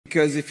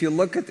Because if you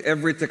look at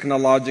every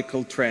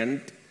technological trend,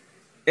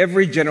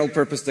 every general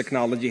purpose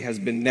technology has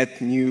been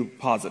net new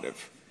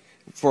positive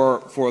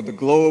for the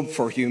globe,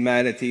 for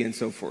humanity, and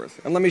so forth.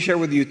 And let me share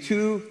with you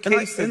two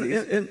case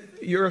studies. And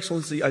Your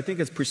Excellency, I think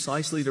it's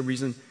precisely the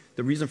reason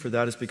for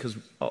that is because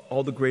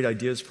all the great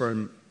ideas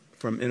from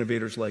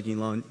innovators like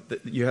Elon,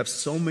 that you have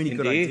so many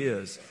good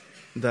ideas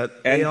that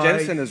and AI,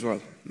 Jensen as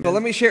well. So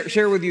let me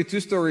share with you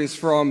two stories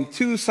from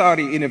two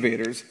Saudi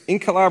innovators in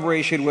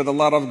collaboration with a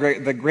lot of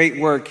the great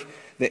work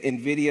that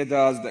NVIDIA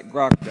does, that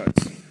Grok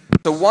does.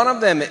 So one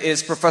of them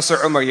is Professor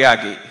Omar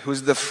Yaghi,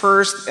 who's the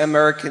first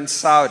American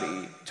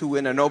Saudi to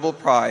win a Nobel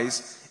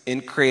Prize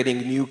in creating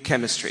new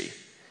chemistry.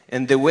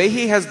 And the way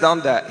he has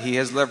done that, he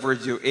has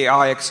leveraged your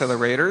AI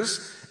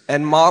accelerators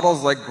and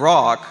models like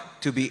Grok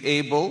to be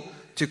able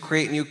to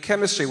create new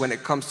chemistry when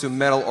it comes to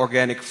metal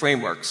organic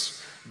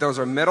frameworks. Those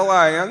are metal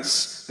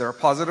ions that are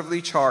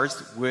positively charged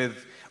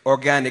with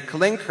organic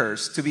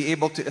linkers to be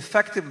able to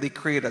effectively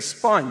create a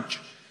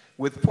sponge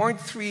with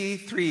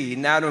 0.33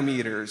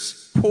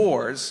 nanometers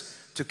pores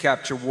to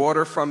capture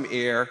water from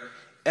air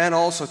and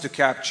also to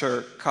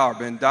capture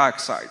carbon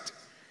dioxide.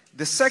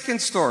 The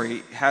second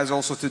story has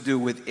also to do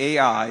with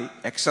AI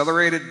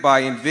accelerated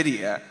by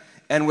NVIDIA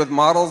and with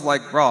models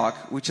like Grok,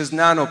 which is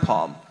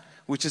nanopalm,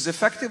 which is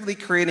effectively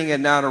creating a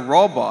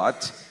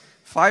nano-robot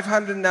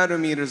 500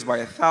 nanometers by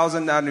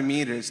 1,000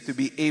 nanometers to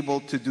be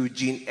able to do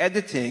gene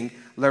editing,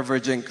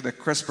 leveraging the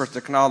CRISPR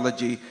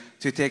technology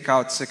to take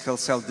out sickle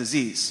cell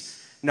disease.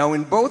 Now,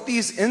 in both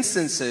these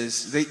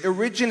instances, they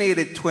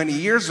originated 20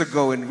 years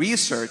ago in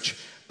research,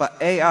 but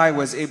AI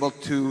was able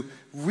to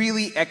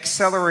really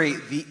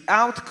accelerate the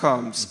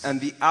outcomes and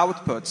the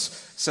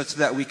outputs such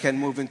that we can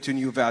move into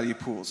new value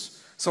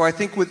pools. So I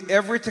think with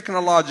every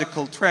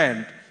technological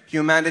trend,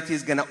 humanity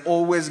is going to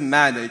always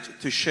manage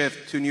to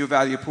shift to new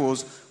value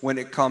pools when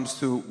it comes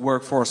to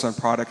workforce and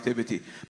productivity.